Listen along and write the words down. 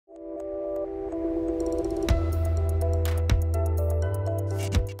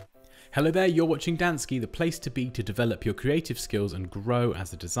Hello there, you're watching Dansky, the place to be to develop your creative skills and grow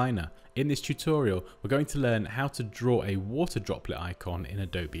as a designer. In this tutorial, we're going to learn how to draw a water droplet icon in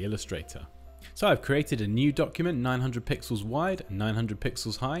Adobe Illustrator. So I've created a new document 900 pixels wide and 900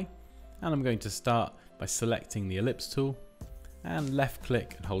 pixels high, and I'm going to start by selecting the ellipse tool and left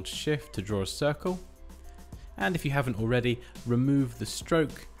click and hold shift to draw a circle. And if you haven't already, remove the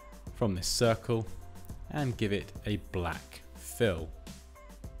stroke from this circle and give it a black fill.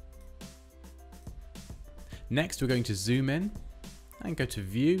 Next, we're going to zoom in and go to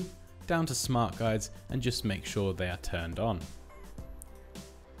View, down to Smart Guides, and just make sure they are turned on.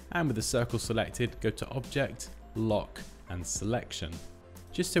 And with the circle selected, go to Object, Lock, and Selection,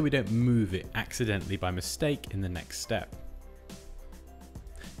 just so we don't move it accidentally by mistake in the next step.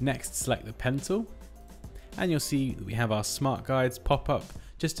 Next, select the pen tool, and you'll see that we have our Smart Guides pop up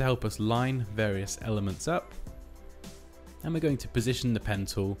just to help us line various elements up. And we're going to position the pen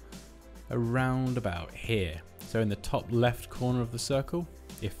tool around about here. So in the top left corner of the circle,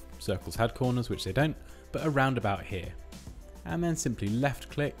 if circles had corners, which they don't, but around about here. And then simply left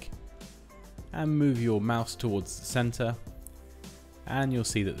click and move your mouse towards the center, and you'll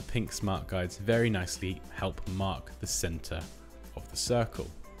see that the pink Smart Guides very nicely help mark the center of the circle.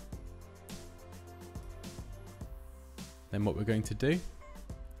 Then what we're going to do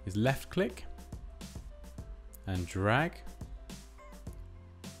is left click and drag.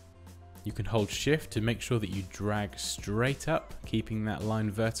 You can hold shift to make sure that you drag straight up, keeping that line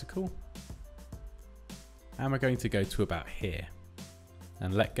vertical. And we're going to go to about here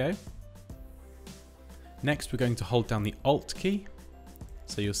and let go. Next, we're going to hold down the Alt key.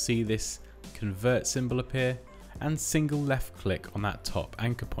 So you'll see this convert symbol appear, and single left click on that top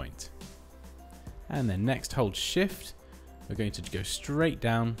anchor point. And then next, hold shift. We're going to go straight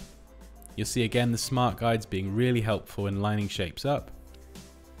down. You'll see again the Smart Guides being really helpful in lining shapes up.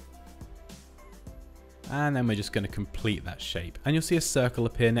 And then we're just going to complete that shape. And you'll see a circle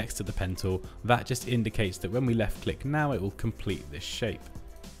appear next to the pen tool. That just indicates that when we left click now, it will complete this shape.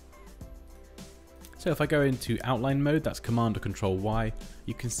 So if I go into outline mode, that's Command or Control Y,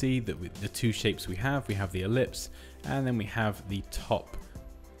 you can see that with the two shapes we have the ellipse, and then we have the top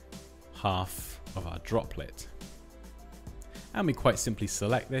half of our droplet. And we quite simply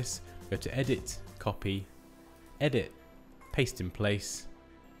select this, go to Edit, Copy, Edit, Paste in Place,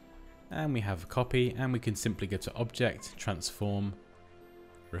 and we have a copy, and we can simply go to Object, Transform,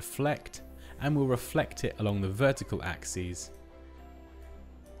 Reflect, and we'll reflect it along the vertical axes,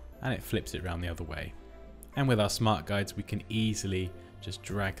 and it flips it around the other way. And with our Smart Guides, we can easily just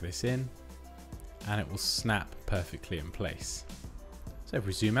drag this in, and it will snap perfectly in place. So if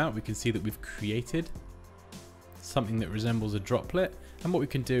we zoom out, we can see that we've created something that resembles a droplet, and what we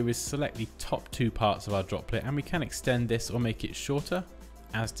can do is select the top two parts of our droplet, and we can extend this or make it shorter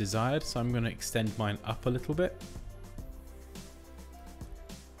as desired. So I'm going to extend mine up a little bit.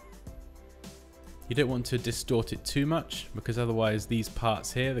 You don't want to distort it too much, because otherwise these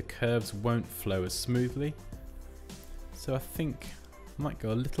parts here, the curves, won't flow as smoothly. So I think I might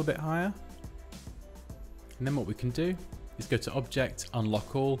go a little bit higher. And then what we can do is go to Object,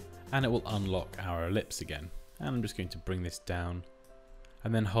 Unlock All, and it will unlock our ellipse again. And I'm just going to bring this down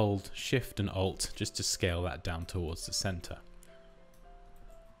and then hold Shift and Alt just to scale that down towards the center.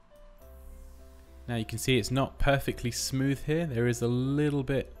 Now you can see it's not perfectly smooth here. There is a little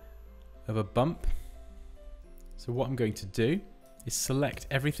bit of a bump. So what I'm going to do is select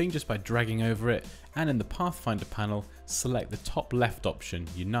everything just by dragging over it, and in the Pathfinder panel, select the top left option,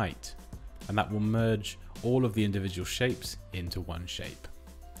 Unite, and that will merge all of the individual shapes into one shape.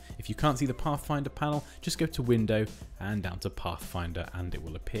 If you can't see the Pathfinder panel, just go to Window and down to Pathfinder and it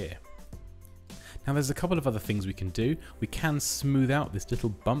will appear. Now there's a couple of other things we can do. We can smooth out this little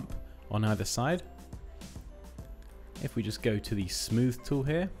bump on either side. If we just go to the Smooth tool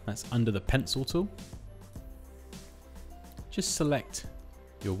here, that's under the Pencil tool. Just select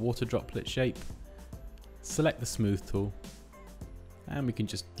your water droplet shape, select the Smooth tool, and we can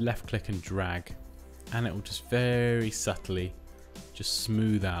just left click and drag, and it will just very subtly just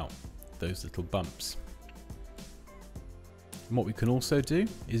smooth out those little bumps. And what we can also do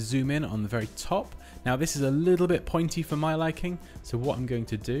is zoom in on the very top. Now this is a little bit pointy for my liking, so what I'm going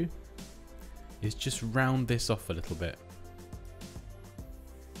to do is just round this off a little bit.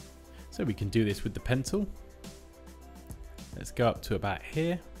 So we can do this with the pen tool. Let's go up to about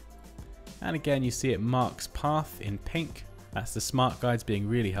here. And again, you see it marks path in pink. That's the Smart Guides being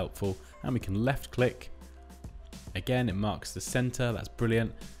really helpful. And we can left click. Again, it marks the center. That's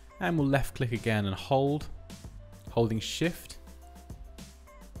brilliant. And we'll left click again and hold, holding shift.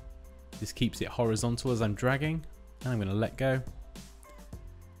 This keeps it horizontal as I'm dragging. And I'm going to let go.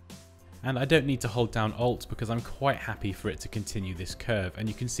 And I don't need to hold down Alt because I'm quite happy for it to continue this curve. And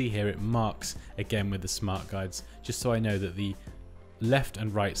you can see here it marks again with the smart guides, just so I know that the left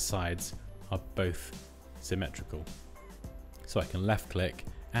and right sides are both symmetrical. So I can left click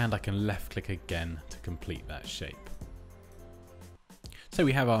and I can left click again to complete that shape. So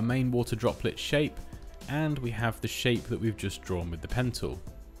we have our main water droplet shape and we have the shape that we've just drawn with the pen tool.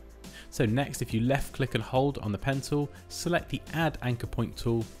 So next, if you left click and hold on the pen tool, select the add anchor point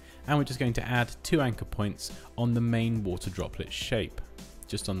tool, and we're just going to add 2 anchor points on the main water droplet shape,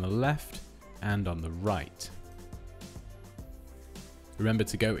 just on the left and on the right. Remember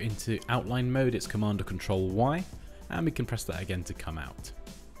to go into outline mode, it's Command or Control Y, and we can press that again to come out.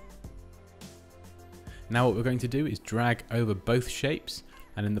 Now what we're going to do is drag over both shapes,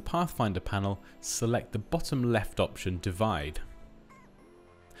 and in the Pathfinder panel, select the bottom left option, Divide.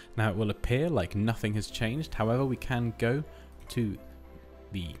 Now it will appear like nothing has changed, however we can go to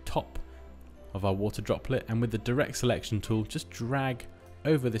the top of our water droplet and with the direct selection tool just drag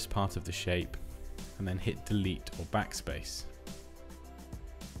over this part of the shape and then hit delete or backspace.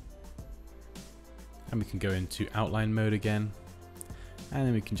 And we can go into outline mode again, and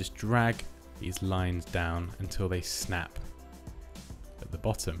then we can just drag these lines down until they snap at the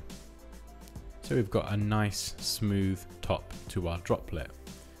bottom. So we've got a nice smooth top to our droplet.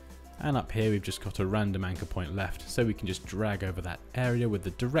 And up here we've just got a random anchor point left, so we can just drag over that area with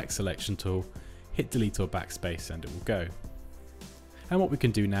the direct selection tool, hit delete or backspace, and it will go. And what we can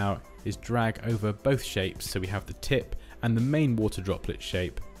do now is drag over both shapes, so we have the tip and the main water droplet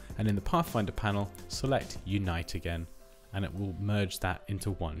shape, and in the Pathfinder panel select Unite again, and it will merge that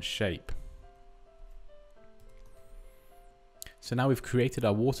into one shape. So now we've created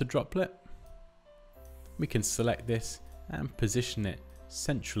our water droplet, we can select this and position it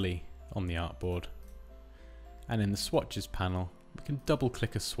centrally on the artboard, and in the swatches panel we can double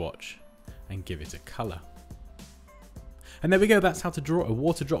click a swatch and give it a color. And there we go, that's how to draw a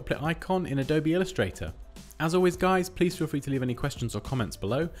water droplet icon in Adobe Illustrator. As always guys, please feel free to leave any questions or comments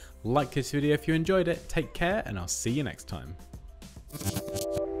below. Like this video if you enjoyed it, take care, and I'll see you next time.